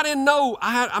I didn't know.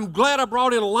 I'm glad I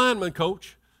brought in a lineman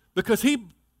coach because he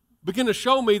began to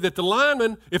show me that the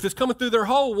lineman, if it's coming through their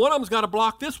hole, one of them's got to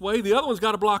block this way, the other one's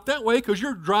got to block that way because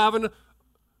you're driving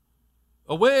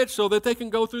a wedge so that they can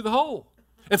go through the hole.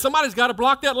 And somebody's got to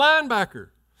block that linebacker.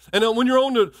 And then when you're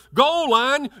on the goal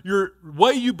line, your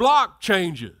way you block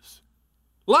changes.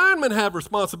 Linemen have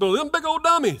responsibility. Them big old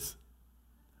dummies.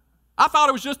 I thought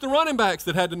it was just the running backs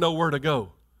that had to know where to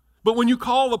go. But when you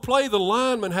call the play, the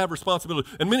linemen have responsibility.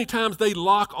 And many times they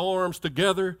lock arms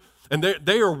together, and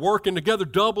they are working together,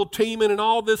 double teaming and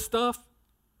all this stuff.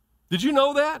 Did you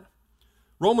know that?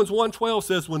 Romans 1:12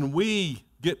 says, when we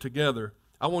get together,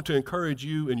 I want to encourage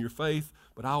you in your faith,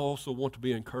 but I also want to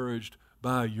be encouraged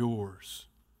by yours.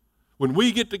 When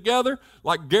we get together,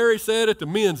 like Gary said at the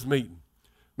men's meeting,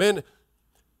 man,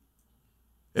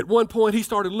 at one point he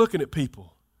started looking at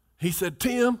people. He said,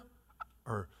 Tim,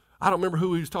 or I don't remember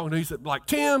who he was talking to. He said, like,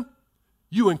 Tim,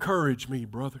 you encourage me,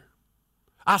 brother.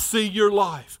 I see your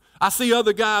life. I see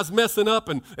other guys messing up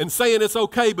and saying it's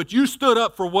okay, but you stood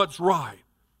up for what's right.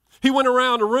 He went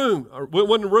around the room, or it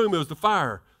wasn't the room, it was the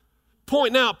fire,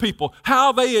 pointing out people,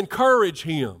 how they encourage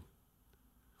him.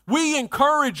 We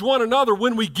encourage one another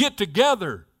when we get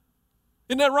together.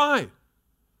 Isn't that right?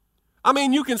 I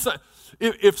mean, you can say,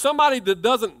 if somebody that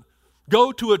doesn't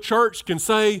go to a church can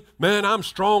say, man, I'm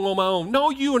strong on my own. No,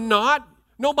 you are not.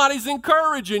 Nobody's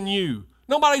encouraging you.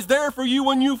 Nobody's there for you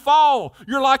when you fall.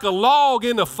 You're like a log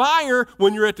in the fire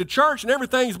when you're at the church and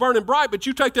everything's burning bright, but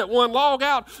you take that one log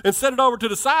out and set it over to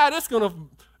the side, it's going to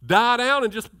die down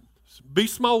and just be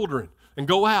smoldering and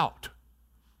go out.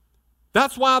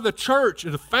 That's why the church,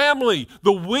 the family,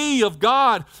 the we of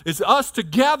God is us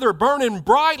together burning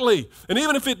brightly. And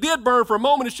even if it did burn for a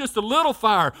moment, it's just a little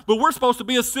fire. But we're supposed to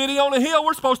be a city on a hill.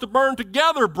 We're supposed to burn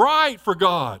together bright for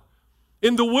God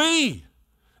in the we.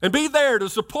 And be there to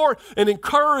support and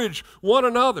encourage one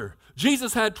another.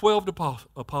 Jesus had 12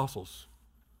 apostles.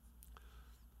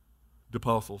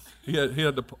 He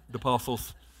had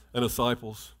apostles and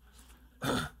disciples.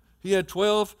 He had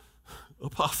 12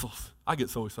 apostles. I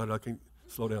get so excited I can't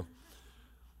slow down.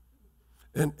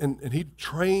 And he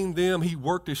trained them. He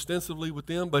worked extensively with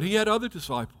them, but he had other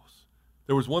disciples.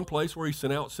 There was one place where he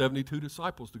sent out 72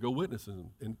 disciples to go witness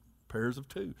in pairs of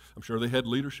 2. I'm sure they had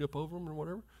leadership over them or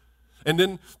whatever.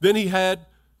 And then he had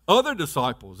other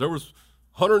disciples. There was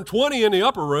 120 in the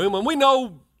upper room, and we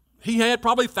know he had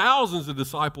probably thousands of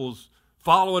disciples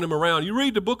following him around. You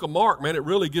read the book of Mark, man, it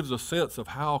really gives a sense of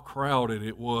how crowded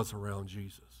it was around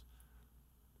Jesus.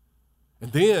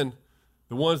 And then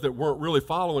the ones that weren't really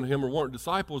following him or weren't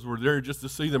disciples were there just to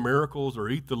see the miracles or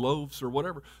eat the loaves or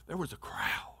whatever. There was a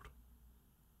crowd.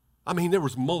 I mean, there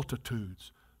was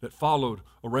multitudes that followed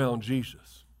around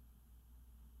Jesus.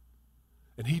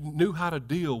 And he knew how to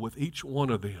deal with each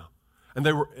one of them. And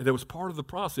that was part of the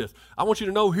process. I want you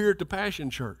to know here at the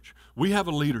Passion Church, we have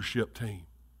a leadership team.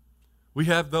 We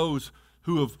have those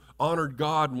who have honored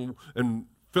God and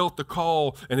felt the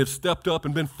call and have stepped up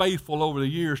and been faithful over the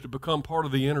years to become part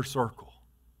of the inner circle.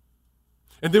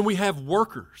 And then we have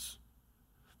workers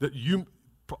that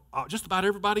just about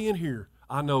everybody in here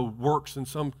I know works in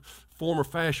some form or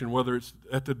fashion, whether it's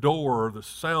at the door or the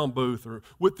sound booth or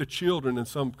with the children in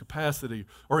some capacity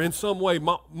or in some way.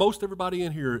 Most everybody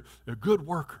in here are good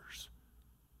workers.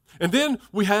 And then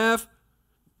we have,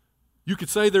 you could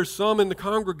say there's some in the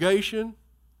congregation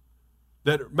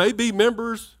that may be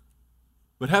members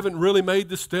but haven't really made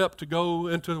the step to go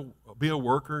into be a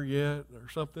worker yet or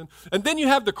something. And then you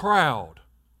have the crowd.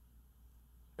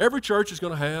 Every church is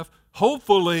going to have,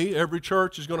 hopefully every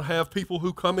church is going to have people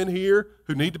who come in here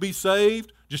who need to be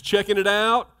saved, just checking it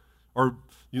out, or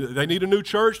they need a new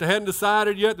church, they hadn't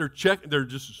decided yet, they're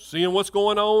just seeing what's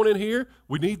going on in here.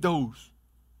 We need those.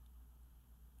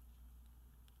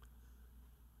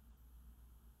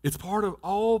 It's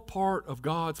all part of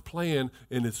God's plan,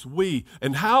 and it's we.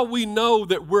 And how we know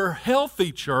that we're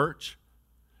healthy, church,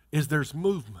 is there's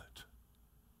movement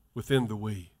within the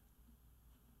we.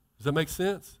 Does that make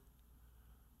sense?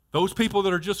 Those people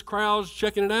that are just crowds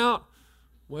checking it out,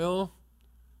 well,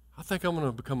 I think I'm going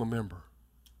to become a member.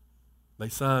 They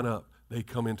sign up. They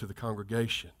come into the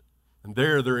congregation. And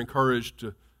there they're encouraged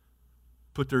to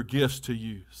put their gifts to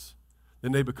use.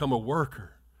 Then they become a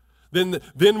worker. Then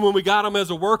when we got them as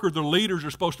a worker, the leaders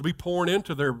are supposed to be pouring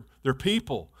into their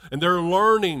people. And they're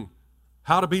learning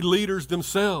how to be leaders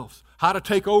themselves, how to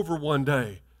take over one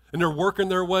day. And they're working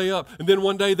their way up. And then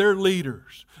one day they're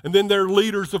leaders. And then they're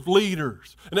leaders of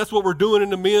leaders. And that's what we're doing in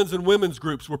the men's and women's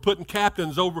groups. We're putting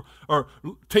captains over, or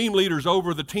team leaders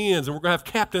over the 10s, and we're going to have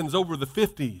captains over the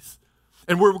 50s.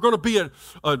 And we're going to be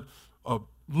a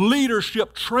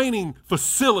leadership training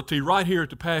facility right here at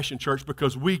the Passion Church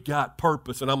because we got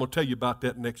purpose. And I'm going to tell you about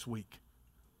that next week.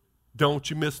 Don't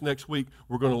you miss next week.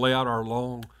 We're going to lay out our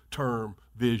long-term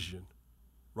vision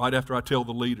right after I tell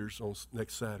the leaders on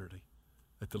next Saturday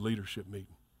at the leadership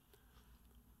meeting.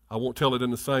 I won't tell it in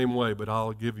the same way, but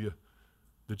I'll give you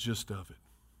the gist of it.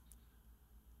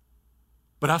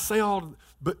 But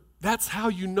that's how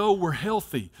you know we're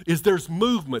healthy, is there's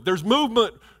movement. There's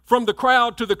movement from the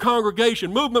crowd to the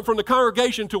congregation, movement from the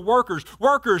congregation to workers,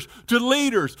 workers to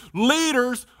leaders.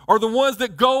 Leaders are the ones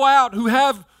that go out who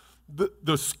have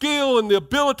the skill and the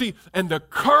ability and the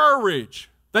courage.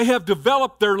 They have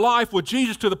developed their life with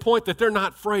Jesus to the point that they're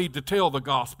not afraid to tell the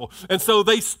gospel. And so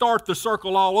they start the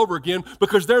circle all over again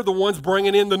because they're the ones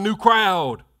bringing in the new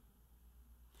crowd.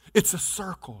 It's a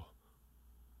circle.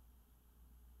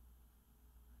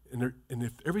 And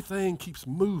if everything keeps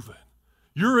moving,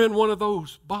 you're in one of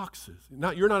those boxes.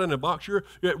 You're not in a box. You're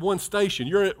at one station.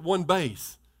 You're at one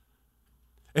base.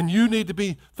 And you need to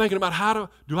be thinking about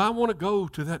do I want to go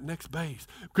to that next base?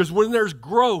 Because when there's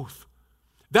growth,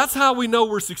 that's how we know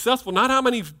we're successful. Not how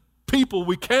many people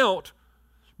we count,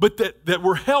 but that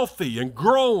we're healthy and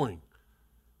growing.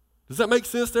 Does that make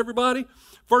sense to everybody?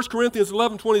 1 Corinthians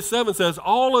 11:27 says,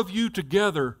 all of you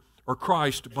together are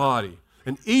Christ's body,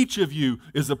 and each of you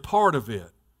is a part of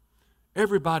it.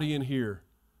 Everybody in here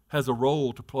has a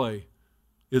role to play,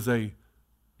 is a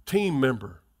team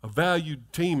member, a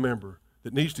valued team member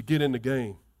that needs to get in the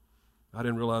game. I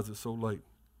didn't realize it's so late.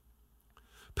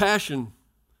 Passion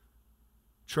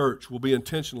Church will be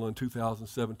intentional in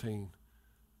 2017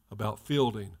 about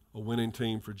fielding a winning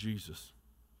team for Jesus.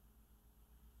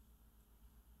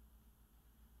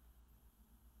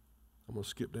 I'm going to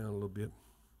skip down a little bit.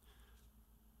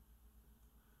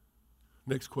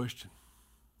 Next question.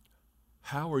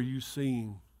 How are you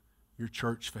seeing your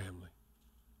church family?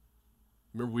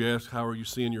 Remember we asked, how are you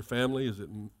seeing your family? Is it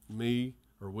me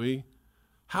or we?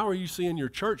 How are you seeing your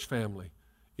church family?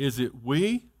 Is it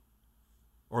we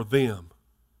or them?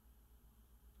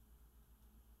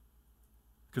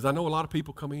 Because I know a lot of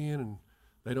people come in and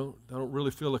they don't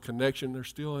really feel a connection. They're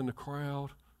still in the crowd.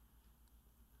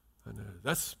 And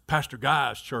that's Pastor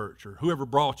Guy's church or whoever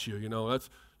brought you.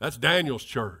 That's Daniel's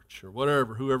church or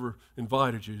whatever, whoever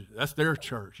invited you. That's their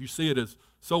church. You see it as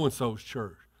so-and-so's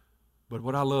church. But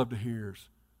what I love to hear is,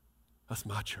 that's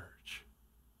my church.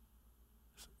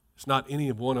 It's not any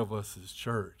of one of us'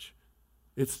 church.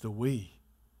 It's the we.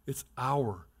 It's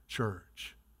our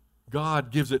church.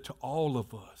 God gives it to all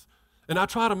of us. And I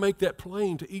try to make that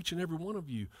plain to each and every one of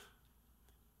you.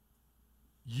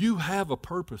 You have a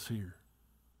purpose here.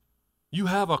 You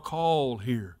have a call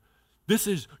here. This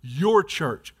is your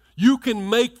church. You can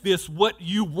make this what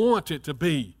you want it to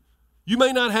be. You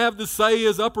may not have the say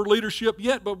as upper leadership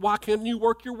yet, but why can't you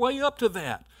work your way up to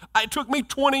that? It took me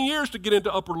 20 years to get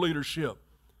into upper leadership.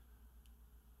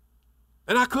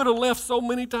 And I could have left so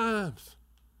many times.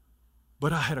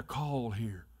 But I had a call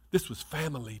here. This was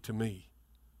family to me.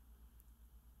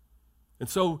 And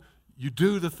so you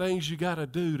do the things you got to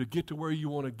do to get to where you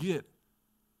want to get,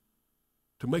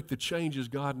 to make the changes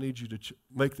God needs you to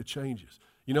make the changes.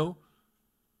 There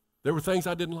were things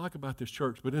I didn't like about this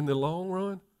church, but in the long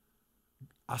run,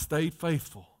 I stayed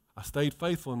faithful. I stayed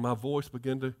faithful, and my voice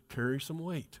began to carry some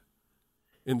weight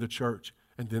in the church.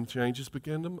 And then changes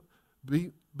began to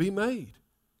be made.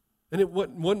 And it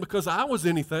wasn't because I was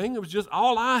anything. It was just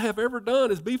all I have ever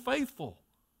done is be faithful.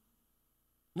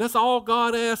 And that's all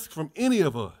God asks from any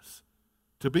of us,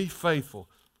 to be faithful.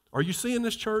 Are you seeing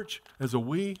this church as a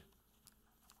we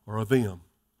or a them?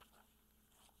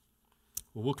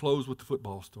 Well, we'll close with the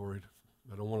football story.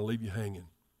 I don't want to leave you hanging.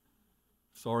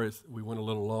 Sorry we went a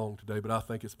little long today, but I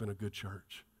think it's been a good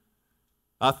church.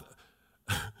 I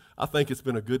think it's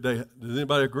been a good day. Does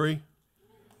anybody agree?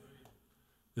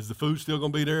 Is the food still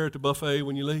going to be there at the buffet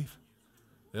when you leave?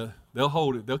 Yeah, they'll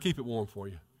hold it. They'll keep it warm for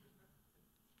you.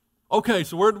 Okay,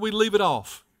 so where did we leave it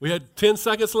off? We had 10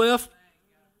 seconds left.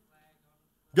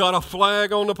 Got a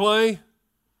flag on the play.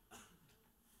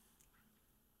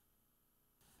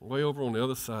 way over on the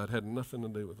other side. Had nothing to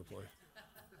do with the play.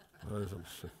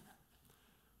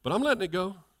 But I'm letting it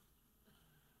go.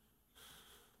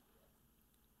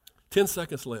 10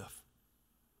 seconds left.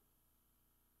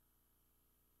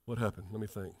 What happened? Let me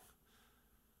think.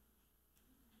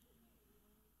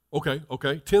 Okay.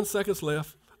 10 seconds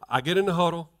left. I get in the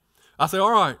huddle. I say,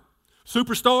 all right,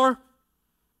 superstar,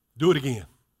 do it again.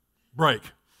 Break.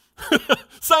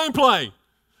 Same play.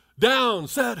 Down,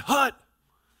 set, hut.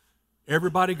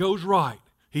 Everybody goes right.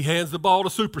 He hands the ball to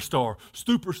superstar.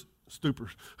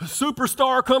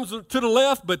 Superstar comes to the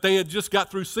left, but they had just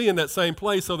got through seeing that same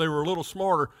play, so they were a little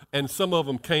smarter, and some of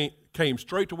them came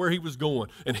straight to where he was going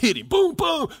and hit him. Boom,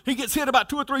 boom. He gets hit about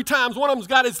 2 or 3 times. One of them's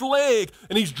got his leg,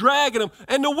 and he's dragging him,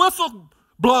 and the whistle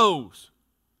blows.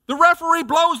 The referee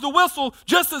blows the whistle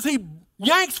just as he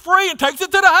yanks free and takes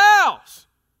it to the house.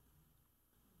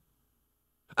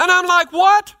 And I'm like,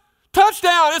 what?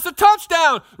 Touchdown, it's a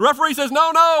touchdown. The referee says,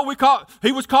 no,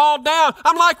 he was called down.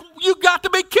 I'm like, you got to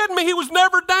be kidding me. He was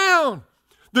never down.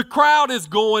 The crowd is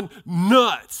going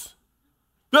nuts.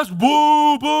 That's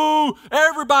boo, boo.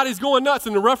 Everybody's going nuts,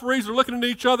 and the referees are looking at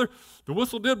each other. The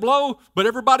whistle did blow, but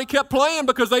everybody kept playing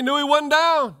because they knew he wasn't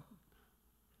down.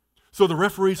 So the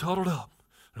referees huddled up.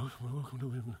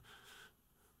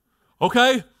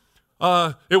 Okay,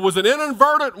 it was an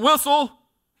inadvertent whistle.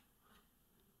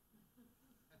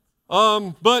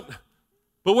 But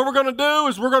what we're going to do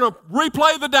is we're going to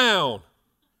replay the down.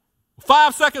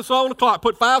 5 seconds on the clock.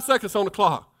 Put 5 seconds on the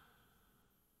clock.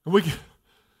 And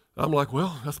I'm like,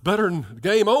 well, that's better than the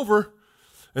game over.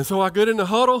 And so I get in the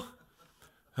huddle,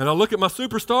 and I look at my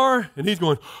superstar, and he's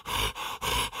going,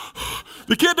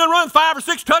 the kid done run 5 or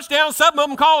 6 touchdowns, 7 of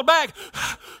them called back.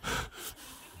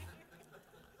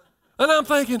 And I'm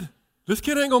thinking, this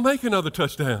kid ain't going to make another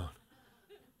touchdown.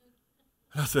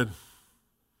 And I said,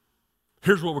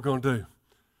 here's what we're going to do.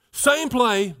 Same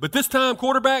play, but this time,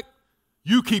 quarterback,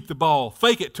 you keep the ball,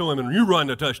 fake it to him, and you run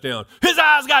the touchdown. His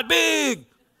eyes got big.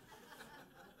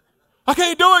 I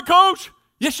can't do it, coach.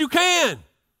 Yes, you can.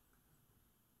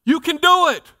 You can do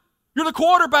it. You're the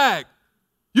quarterback.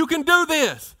 You can do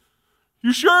this.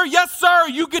 You sure? Yes, sir.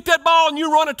 You get that ball and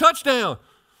you run a touchdown.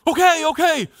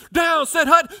 Okay. Down, set,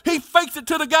 hut. He fakes it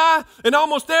to the guy, and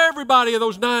almost everybody of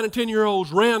those 9 and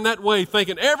 10-year-olds ran that way,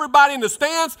 thinking everybody in the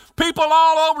stands, people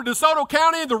all over DeSoto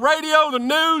County, the radio, the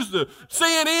news, the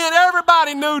CNN,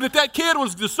 everybody knew that kid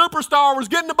was the superstar, was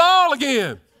getting the ball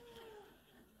again.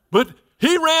 But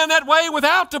he ran that way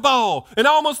without the ball, and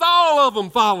almost all of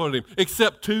them followed him,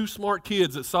 except 2 smart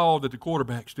kids that saw that the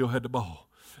quarterback still had the ball.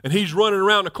 And he's running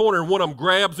around the corner, and one of them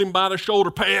grabs him by the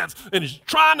shoulder pads and is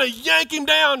trying to yank him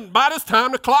down. By this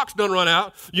time, the clock's done run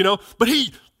out, But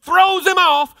he throws him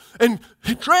off and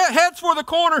heads for the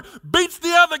corner, beats the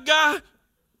other guy,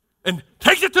 and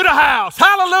takes it to the house.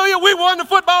 Hallelujah, we won the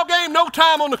football game, no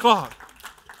time on the clock.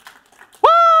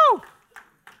 Woo!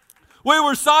 We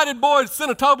were excited, boys.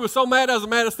 Senatobia was so mad, that was the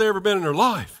maddest they ever been in their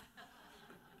life.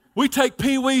 We take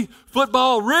Pee Wee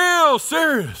football real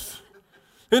serious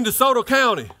in DeSoto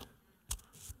County.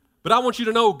 But I want you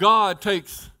to know God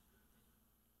takes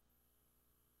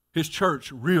His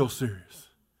church real serious.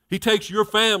 He takes your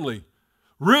family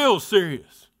real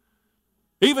serious.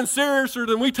 Even seriouser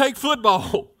than we take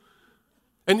football.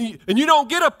 And you don't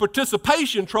get a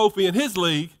participation trophy in His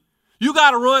league. You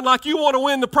got to run like you want to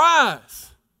win the prize.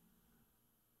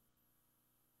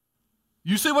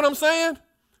 You see what I'm saying?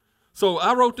 So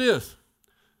I wrote this.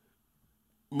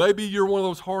 Maybe you're one of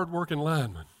those hard-working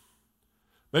linemen.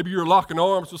 Maybe you're locking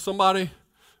arms with somebody, and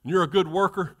you're a good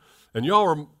worker, and y'all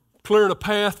are clearing a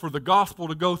path for the gospel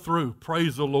to go through.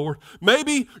 Praise the Lord.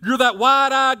 Maybe you're that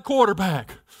wide-eyed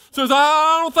quarterback. Says,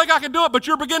 I don't think I can do it, but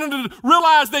you're beginning to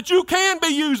realize that you can be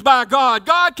used by God.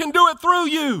 God can do it through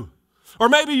you. Or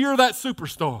maybe you're that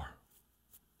superstar.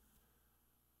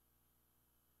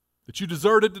 That you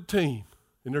deserted the team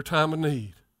in their time of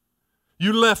need.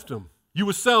 You left them. You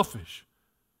were selfish.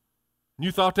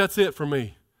 You thought, that's it for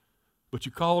me. But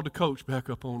you called the coach back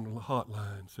up on the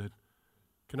hotline and said,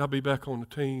 can I be back on the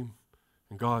team?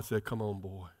 And God said, come on,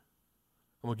 boy.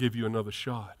 I'm going to give you another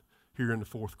shot here in the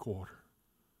 4th quarter.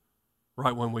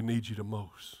 Right when we need you the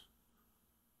most.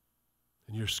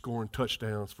 And you're scoring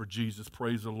touchdowns for Jesus.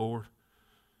 Praise the Lord.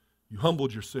 You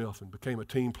humbled yourself and became a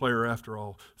team player after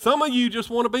all. Some of you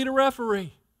just want to be the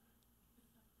referee.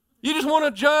 You just want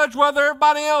to judge whether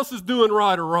everybody else is doing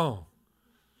right or wrong.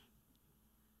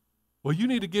 Well, you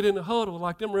need to get in the huddle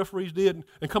like them referees did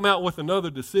and come out with another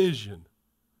decision.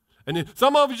 And then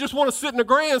some of you just want to sit in the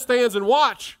grandstands and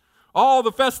watch all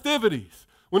the festivities.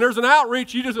 When there's an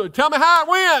outreach, you just tell me how it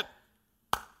went.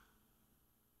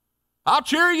 I'll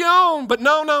cheer you on, but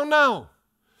no.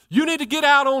 You need to get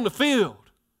out on the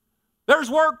field. There's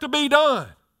work to be done.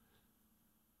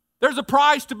 There's a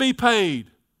price to be paid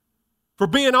for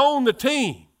being on the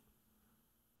team.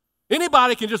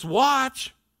 Anybody can just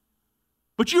watch,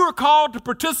 but you are called to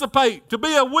participate, to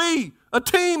be a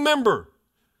team member.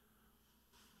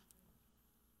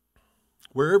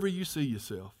 Wherever you see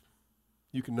yourself,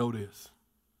 you can know this,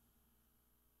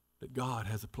 that God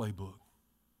has a playbook,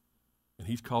 and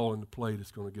He's calling the play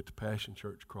that's going to get the Passion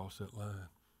Church across that line.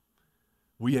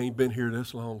 We ain't been here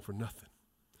this long for nothing.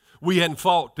 We hadn't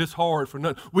fought this hard for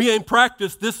nothing. We ain't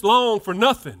practiced this long for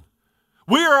nothing.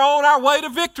 We are on our way to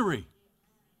victory.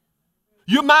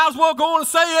 You might as well go on and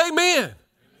say amen.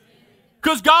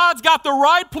 Because God's got the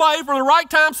right play for the right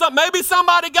time. Maybe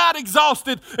somebody got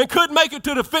exhausted and couldn't make it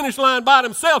to the finish line by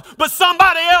themselves, but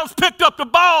somebody else picked up the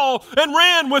ball and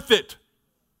ran with it.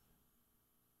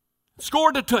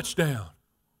 Scored the touchdown.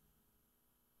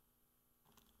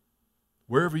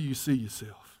 Wherever you see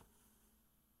yourself,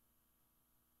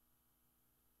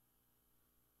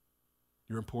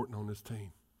 you're important on this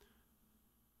team.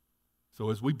 So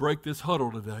as we break this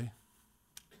huddle today,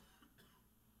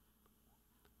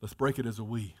 let's break it as a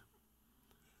we.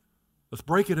 Let's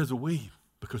break it as a we,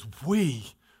 because we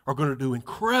are going to do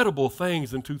incredible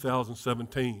things in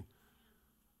 2017.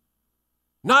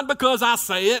 Not because I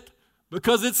say it,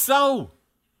 because it's so.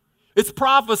 It's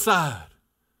prophesied.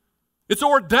 It's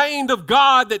ordained of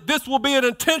God that this will be an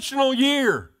intentional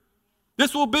year.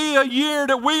 This will be a year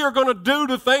that we are going to do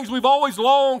the things we've always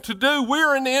longed to do.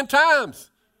 We're in the end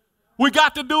times. We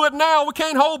got to do it now. We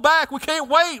can't hold back. We can't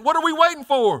wait. What are we waiting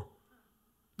for?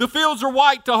 The fields are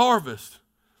white to harvest.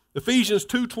 Ephesians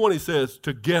 2:20 says,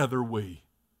 together we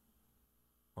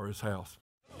are His house.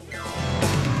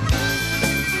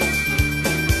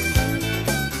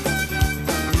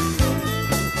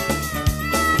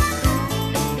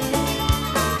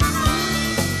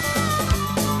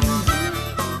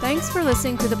 Thanks for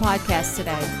listening to the podcast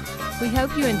today. We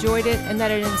hope you enjoyed it and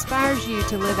that it inspires you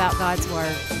to live out God's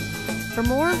Word. For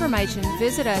more information,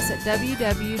 visit us at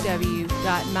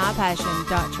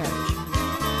www.mypassion.church.